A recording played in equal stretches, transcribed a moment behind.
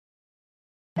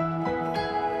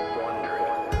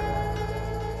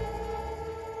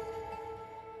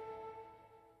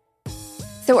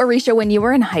So, Arisha, when you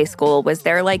were in high school, was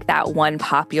there like that one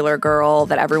popular girl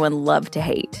that everyone loved to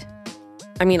hate?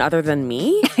 I mean, other than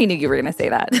me? I knew you were going to say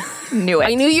that. Knew it.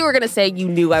 I knew you were going to say you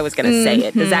knew I was going to say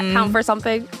it. Does that count for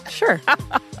something? Sure.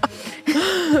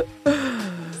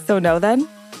 So no then?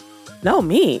 No,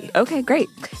 me. Okay, great.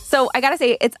 So I gotta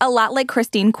say, it's a lot like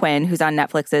Christine Quinn, who's on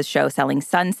Netflix's show Selling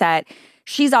Sunset.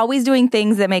 She's always doing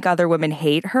things that make other women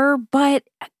hate her, but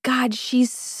God,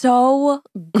 she's so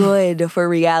good for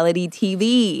reality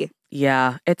TV.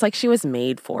 Yeah, it's like she was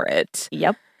made for it.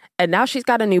 Yep. And now she's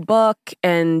got a new book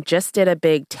and just did a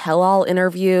big tell-all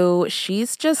interview.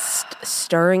 She's just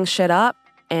stirring shit up,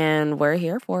 and we're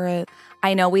here for it.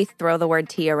 I know we throw the word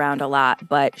tea around a lot,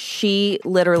 but she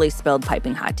literally spilled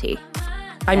piping hot tea.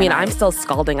 I mean, I'm still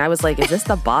scalding. I was like, is this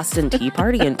the Boston Tea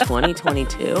Party in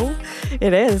 2022?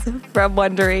 It is. From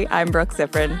Wondery, I'm Brooke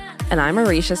Sifrin. And I'm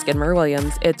Arisha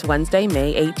Skidmore-Williams. It's Wednesday,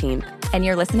 May 18th. And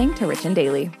you're listening to Rich and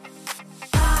Daily.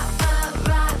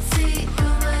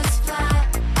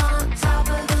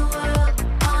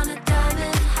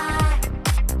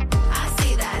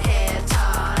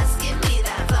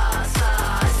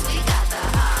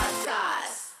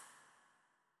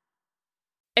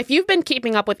 If you've been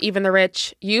keeping up with Even the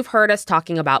Rich, you've heard us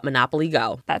talking about Monopoly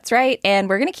Go. That's right, and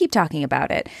we're going to keep talking about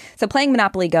it. So playing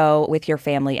Monopoly Go with your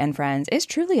family and friends is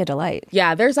truly a delight.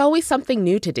 Yeah, there's always something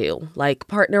new to do, like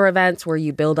partner events where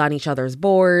you build on each other's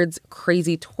boards,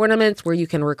 crazy tournaments where you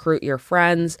can recruit your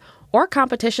friends, or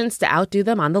competitions to outdo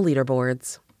them on the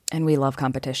leaderboards. And we love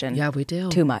competition. Yeah, we do.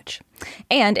 Too much.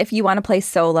 And if you want to play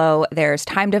solo, there's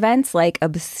timed events like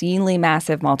obscenely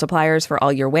massive multipliers for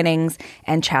all your winnings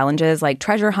and challenges like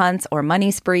treasure hunts or money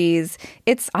sprees.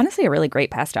 It's honestly a really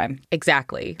great pastime.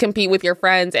 Exactly. Compete with your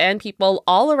friends and people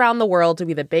all around the world to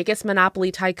be the biggest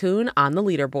Monopoly tycoon on the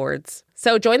leaderboards.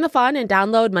 So join the fun and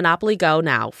download Monopoly Go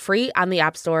now, free on the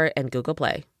App Store and Google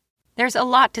Play. There's a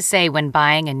lot to say when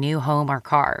buying a new home or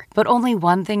car, but only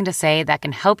one thing to say that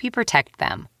can help you protect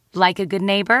them. Like a good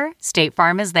neighbor, State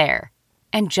Farm is there.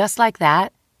 And just like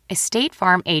that, a State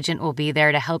Farm agent will be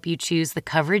there to help you choose the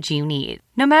coverage you need,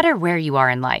 no matter where you are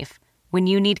in life. When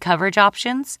you need coverage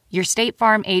options, your State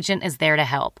Farm agent is there to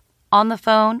help, on the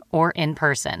phone or in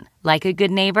person. Like a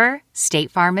good neighbor,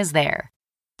 State Farm is there.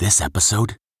 This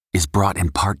episode is brought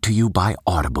in part to you by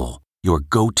Audible, your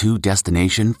go-to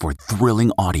destination for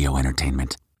thrilling audio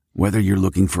entertainment. Whether you're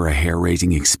looking for a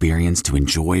hair-raising experience to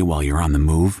enjoy while you're on the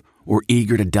move, or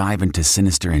eager to dive into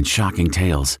sinister and shocking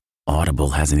tales,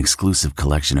 Audible has an exclusive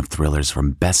collection of thrillers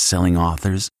from best-selling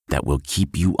authors that will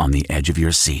keep you on the edge of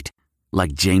your seat.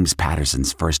 Like James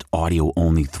Patterson's first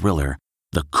audio-only thriller,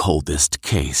 The Coldest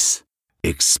Case.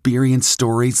 Experience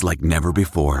stories like never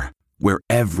before, where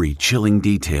every chilling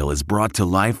detail is brought to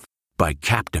life by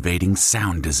captivating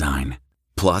sound design.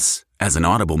 Plus, as an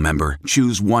Audible member,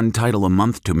 choose one title a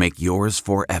month to make yours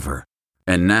forever.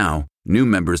 And now, new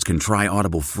members can try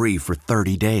Audible free for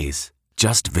 30 days.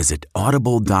 Just visit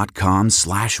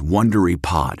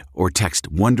audible.com/WonderyPod or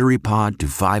text WonderyPod to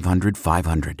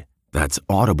 500-500. That's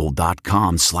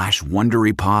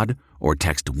audible.com/WonderyPod or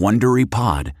text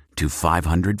WonderyPod to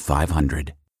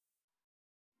 500-500.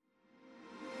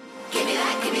 Give me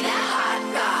that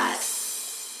hot goss.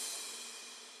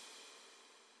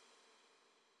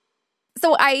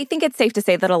 So I think it's safe to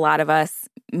say that a lot of us,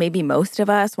 maybe most of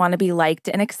us, want to be liked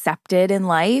and accepted in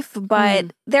life.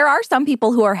 But there are some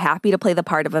people who are happy to play the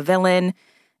part of a villain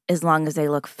as long as they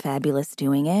look fabulous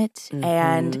doing it.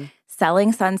 And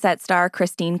Selling Sunset star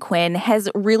Christine Quinn has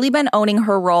really been owning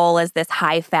her role as this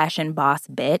high fashion boss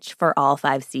bitch for all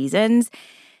 5 seasons.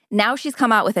 Now she's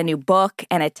come out with a new book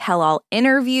and a tell-all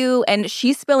interview, and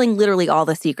she's spilling literally all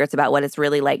the secrets about what it's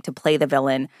really like to play the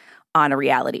villain on a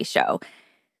reality show.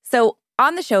 So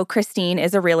on the show, Christine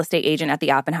is a real estate agent at the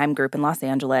Oppenheim Group in Los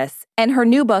Angeles, and her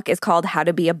new book is called How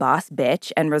to Be a Boss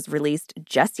Bitch and was released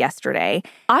just yesterday.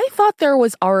 I thought there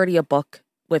was already a book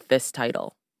with this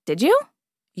title. Did you?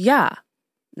 Yeah,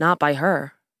 not by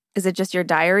her. Is it just your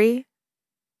diary?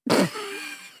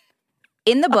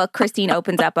 In the book, Christine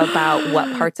opens up about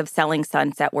what parts of Selling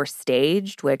Sunset were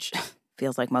staged, which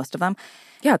feels like most of them.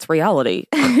 Yeah, it's reality.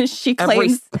 She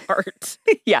claims every part.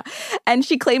 Yeah. And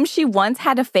she claims she once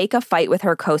had to fake a fight with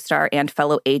her co-star and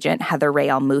fellow agent Heather Ray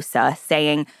Al-Musa,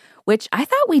 saying, which I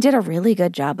thought we did a really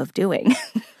good job of doing,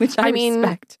 which I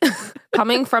respect.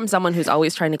 Coming from someone who's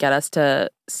always trying to get us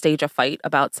to stage a fight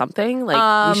about something,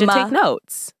 like, we should take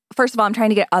notes. First of all, I'm trying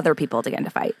to get other people to get into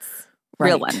fights.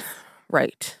 Real ones.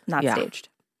 Right. Not staged.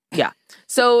 Yeah.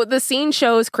 So the scene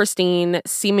shows Christine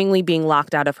seemingly being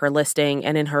locked out of her listing,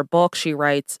 and in her book, she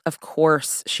writes, of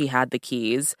course she had the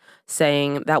keys,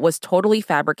 saying that was totally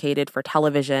fabricated for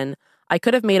television. I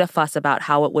could have made a fuss about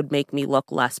how it would make me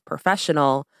look less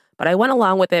professional, but I went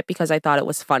along with it because I thought it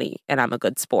was funny and I'm a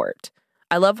good sport.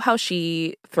 I love how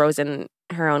she throws in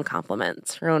her own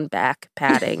compliments, her own back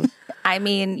patting. I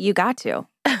mean, you got to.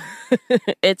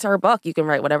 It's her book. You can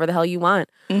write whatever the hell you want.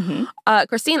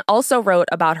 Christine also wrote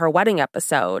about her wedding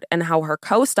episode and how her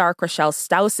co-star Chriselle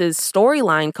Staus's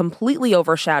storyline completely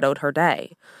overshadowed her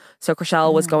day. So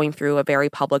Chriselle was going through a very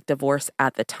public divorce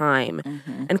at the time.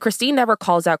 And Christine never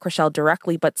calls out Chriselle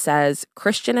directly, but says,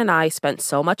 Christian and I spent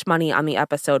so much money on the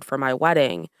episode for my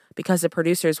wedding because the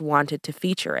producers wanted to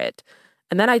feature it.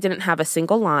 And then I didn't have a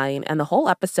single line, and the whole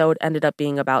episode ended up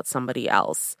being about somebody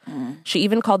else. She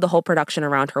even called the whole production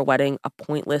around her wedding a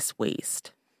pointless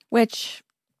waste. Which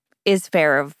is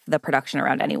fair of the production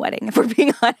around any wedding, if we're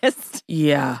being honest.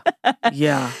 Yeah.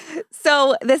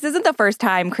 So this isn't the first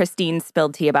time Christine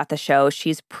spilled tea about the show.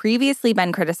 She's previously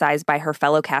been criticized by her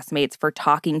fellow castmates for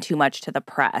talking too much to the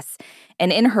press.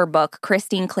 And in her book,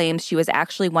 Christine claims she was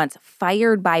actually once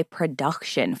fired by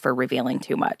production for revealing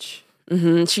too much.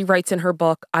 She writes in her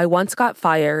book, I once got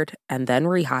fired and then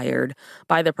rehired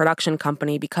by the production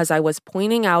company because I was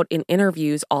pointing out in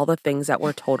interviews all the things that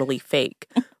were totally fake,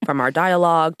 from our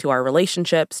dialogue to our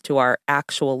relationships to our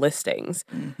actual listings.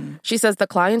 She says the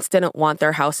clients didn't want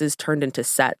their houses turned into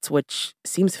sets, which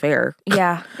seems fair.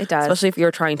 Yeah, it does. Especially if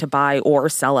you're trying to buy or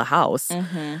sell a house.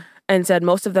 And said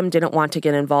most of them didn't want to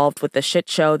get involved with the shit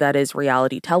show that is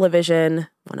reality television.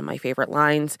 One of my favorite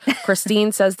lines.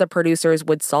 Christine says the producers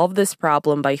would solve this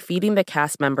problem by feeding the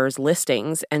cast members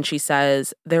listings. And she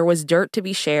says, there was dirt to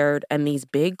be shared and these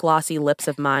big glossy lips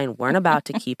of mine weren't about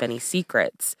to keep any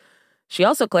secrets. She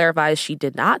also clarifies she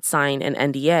did not sign an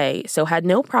NDA, so had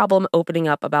no problem opening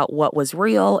up about what was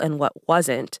real and what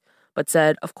wasn't, but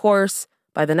said, of course,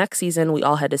 by the next season, we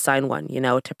all had to sign one,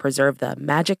 to preserve the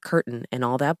magic curtain and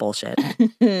all that bullshit.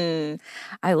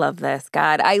 I love this.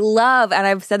 God, and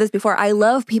I've said this before, I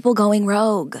love people going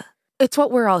rogue. It's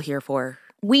what we're all here for.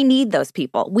 We need those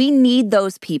people. We need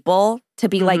those people to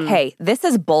be like, hey, this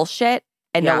is bullshit,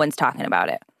 and no one's talking about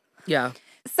it. Yeah.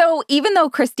 So even though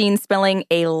Christine's spilling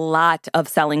a lot of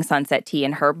Selling Sunset tea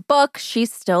in her book,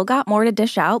 she's still got more to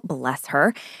dish out, bless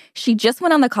her. She just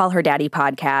went on the Call Her Daddy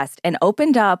podcast and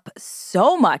opened up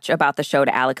so much about the show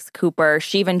to Alex Cooper.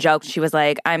 She even joked, she was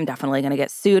like, I'm definitely going to get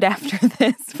sued after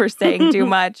this for saying too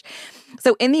much.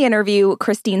 So in the interview,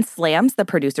 Christine slams the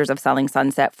producers of Selling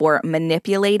Sunset for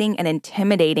manipulating and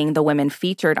intimidating the women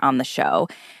featured on the show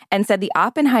and said the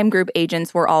Oppenheim Group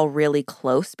agents were all really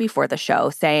close before the show,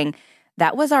 saying,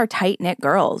 that was our tight-knit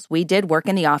girls. We did work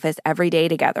in the office every day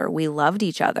together. We loved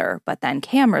each other, but then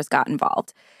cameras got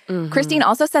involved. Christine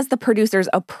also says the producers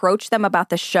approached them about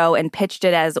the show and pitched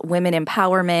it as women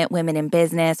empowerment, women in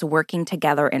business, working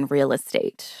together in real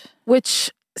estate.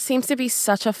 Which seems to be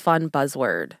such a fun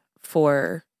buzzword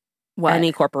for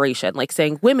any corporation, like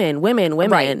saying women.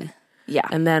 Right. Yeah.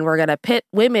 And then we're going to pit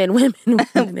women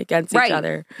against each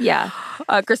other. Yeah.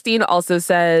 Christine also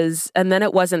says, and then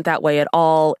it wasn't that way at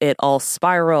all. It all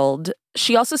spiraled.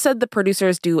 She also said the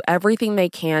producers do everything they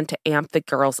can to amp the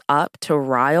girls up, to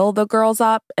rile the girls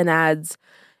up, and adds,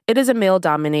 it is a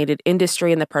male-dominated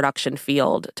industry in the production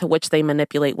field to which they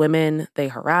manipulate women, they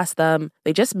harass them,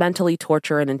 they just mentally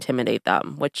torture and intimidate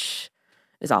them, which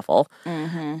is awful.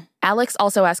 Alex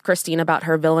also asked Christine about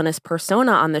her villainous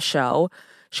persona on the show.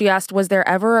 She asked, was there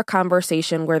ever a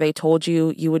conversation where they told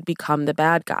you you would become the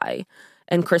bad guy?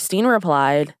 And Christine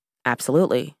replied,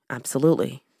 absolutely.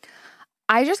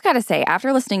 I just got to say,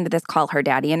 after listening to this Call Her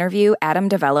Daddy interview, Adam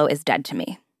DeVello is dead to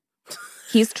me.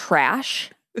 He's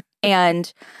trash.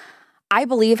 And I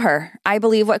believe her. I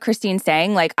believe what Christine's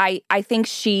saying. Like, I think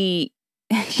she,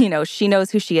 she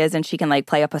knows who she is and she can,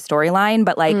 play up a storyline.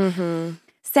 But,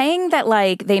 saying that,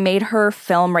 they made her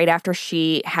film right after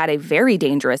she had a very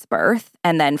dangerous birth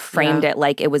and then framed it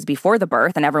like it was before the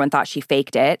birth and everyone thought she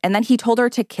faked it. And then he told her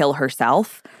to kill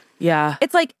herself. Yeah.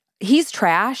 It's he's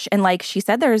trash. And she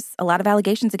said, there's a lot of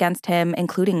allegations against him,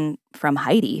 including from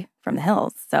Heidi from the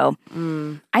Hills. So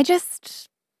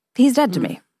he's dead to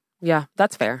me. Yeah,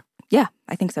 that's fair. Yeah,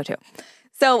 I think so too.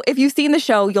 So if you've seen the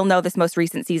show, you'll know this most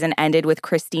recent season ended with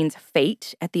Christine's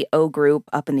fate at the O Group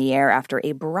up in the air after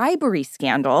a bribery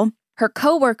scandal. Her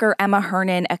coworker, Emma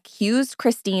Hernan, accused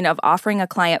Christine of offering a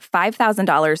client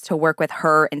 $5,000 to work with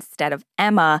her instead of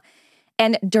Emma.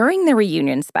 And during the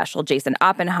reunion special, Jason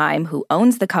Oppenheim, who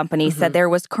owns the company, said there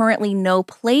was currently no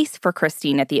place for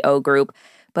Christine at the O Group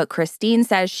But Christine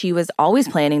says she was always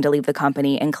planning to leave the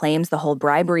company and claims the whole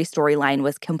bribery storyline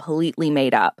was completely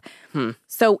made up.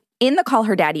 So in the Call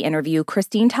Her Daddy interview,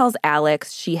 Christine tells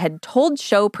Alex she had told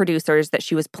show producers that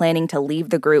she was planning to leave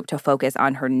the group to focus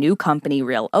on her new company,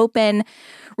 Real Open.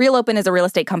 Real Open is a real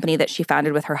estate company that she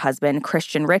founded with her husband,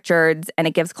 Christian Richards, and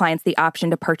it gives clients the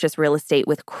option to purchase real estate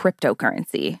with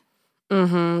cryptocurrency.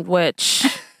 Which,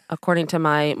 according to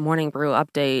my Morning Brew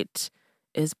update,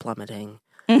 is plummeting.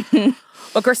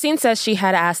 Well, Christine says she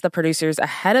had asked the producers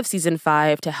ahead of season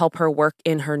 5 to help her work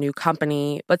in her new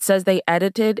company, but says they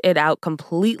edited it out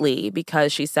completely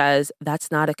because she says that's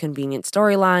not a convenient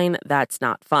storyline, that's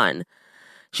not fun.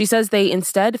 She says they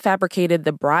instead fabricated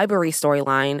the bribery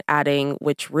storyline, adding,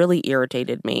 which really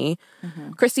irritated me.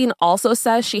 Christine also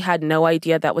says she had no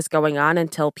idea that was going on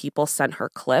until people sent her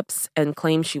clips and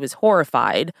claimed she was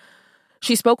horrified.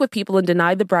 She spoke with people and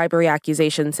denied the bribery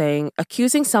accusation, saying,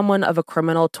 accusing someone of a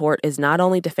criminal tort is not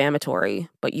only defamatory,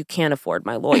 but you can't afford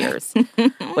my lawyers.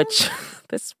 Which,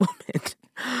 this woman...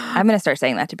 I'm going to start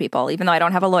saying that to people, even though I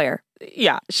don't have a lawyer.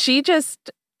 Yeah, she just...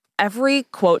 Every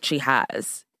quote she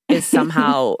has is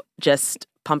somehow just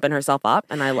pumping herself up,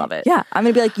 and I love it. Yeah, I'm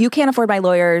going to be like, you can't afford my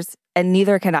lawyers, and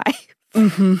neither can I.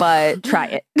 But try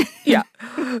it. Yeah.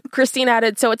 Christine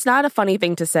added, so it's not a funny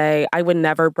thing to say, I would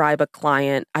never bribe a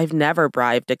client. I've never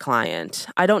bribed a client.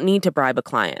 I don't need to bribe a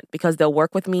client because they'll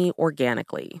work with me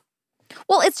organically.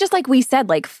 Well, it's just like we said,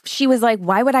 like, she was like,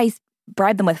 why would I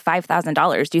bribe them with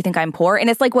 $5,000? Do you think I'm poor? And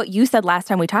it's like what you said last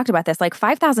time we talked about this, like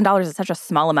 $5,000 is such a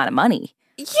small amount of money.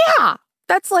 Yeah.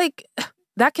 That's like,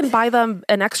 that can buy them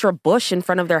an extra bush in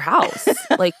front of their house.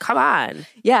 Like, come on.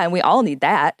 Yeah, and we all need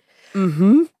that.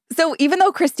 So even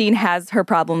though Christine has her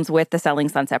problems with the Selling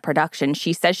Sunset production,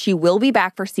 she says she will be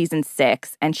back for season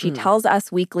 6, and she tells Us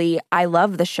Weekly, I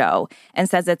love the show, and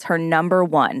says it's her number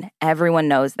 1. Everyone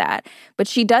knows that. But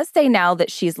she does say now that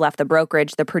she's left the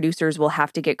brokerage, the producers will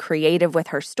have to get creative with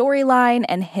her storyline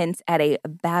and hints at a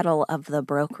battle of the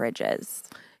brokerages.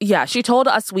 Yeah, she told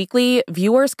Us Weekly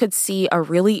viewers could see a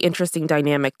really interesting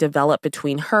dynamic develop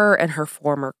between her and her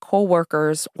former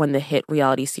co-workers when the hit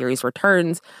reality series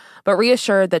returns, but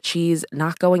reassured that she's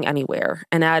not going anywhere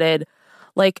and added,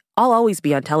 like, I'll always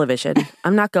be on television.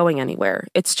 I'm not going anywhere.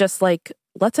 It's just like,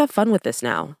 let's have fun with this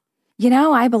now. You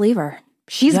know, I believe her.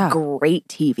 She's great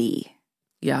TV.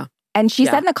 Yeah. And she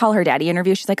said in the Call Her Daddy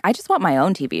interview, she's like, I just want my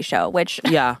own TV show, which,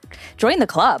 join the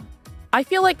club. I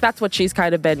feel like that's what she's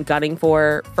kind of been gunning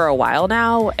for a while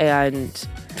now. And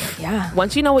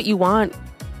once you know what you want,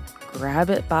 grab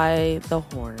it by the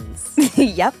horns.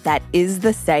 Yep, that is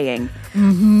the saying.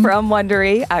 From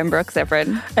Wondery, I'm Brooke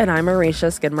Sifrin. And I'm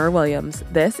Marisha Skidmore-Williams.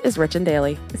 This is Rich and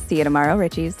Daily. See you tomorrow,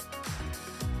 Richies.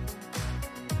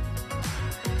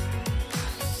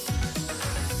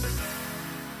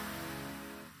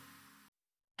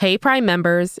 Hey, Prime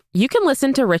members, you can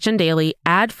listen to Rich and Daily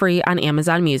ad-free on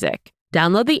Amazon Music.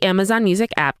 Download the Amazon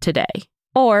Music app today.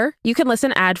 Or you can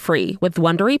listen ad-free with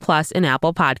Wondery Plus in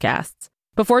Apple Podcasts.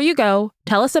 Before you go,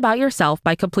 tell us about yourself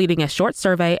by completing a short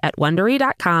survey at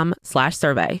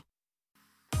Wondery.com/survey.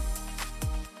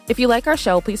 If you like our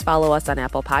show, please follow us on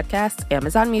Apple Podcasts,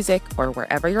 Amazon Music, or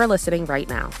wherever you're listening right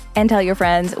now. And tell your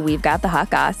friends we've got the hot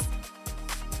goss.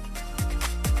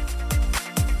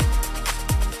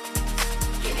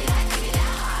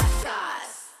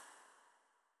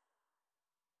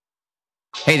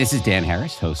 Hey, this is Dan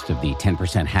Harris, host of the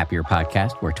 10% Happier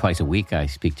podcast, where twice a week I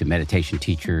speak to meditation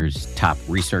teachers, top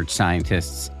research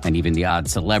scientists, and even the odd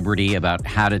celebrity about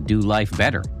how to do life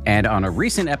better. And on a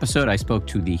recent episode, I spoke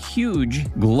to the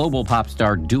huge global pop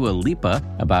star Dua Lipa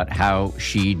about how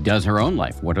she does her own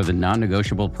life. What are the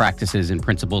non-negotiable practices and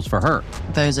principles for her?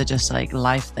 Those are just like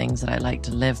life things that I like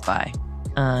to live by.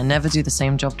 Never do the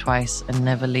same job twice and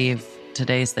never leave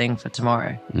today's thing for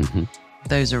tomorrow.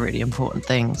 Those are really important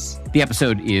things. The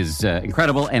episode is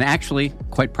incredible and actually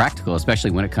quite practical,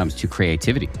 especially when it comes to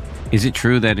creativity. Is it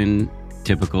true that in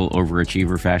typical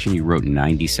overachiever fashion, you wrote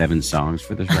 97 songs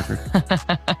for this record?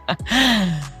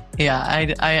 Yeah,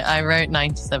 I wrote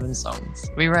 97 songs.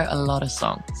 We wrote a lot of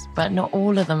songs, but not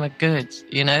all of them are good.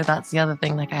 You know, that's the other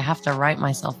thing. Like, I have to write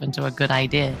myself into a good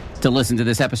idea. To listen to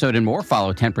this episode and more,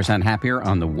 follow 10% Happier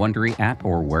on the Wondery app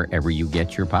or wherever you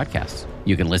get your podcasts.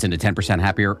 You can listen to 10%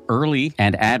 Happier early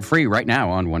and ad-free right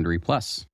now on Wondery Plus.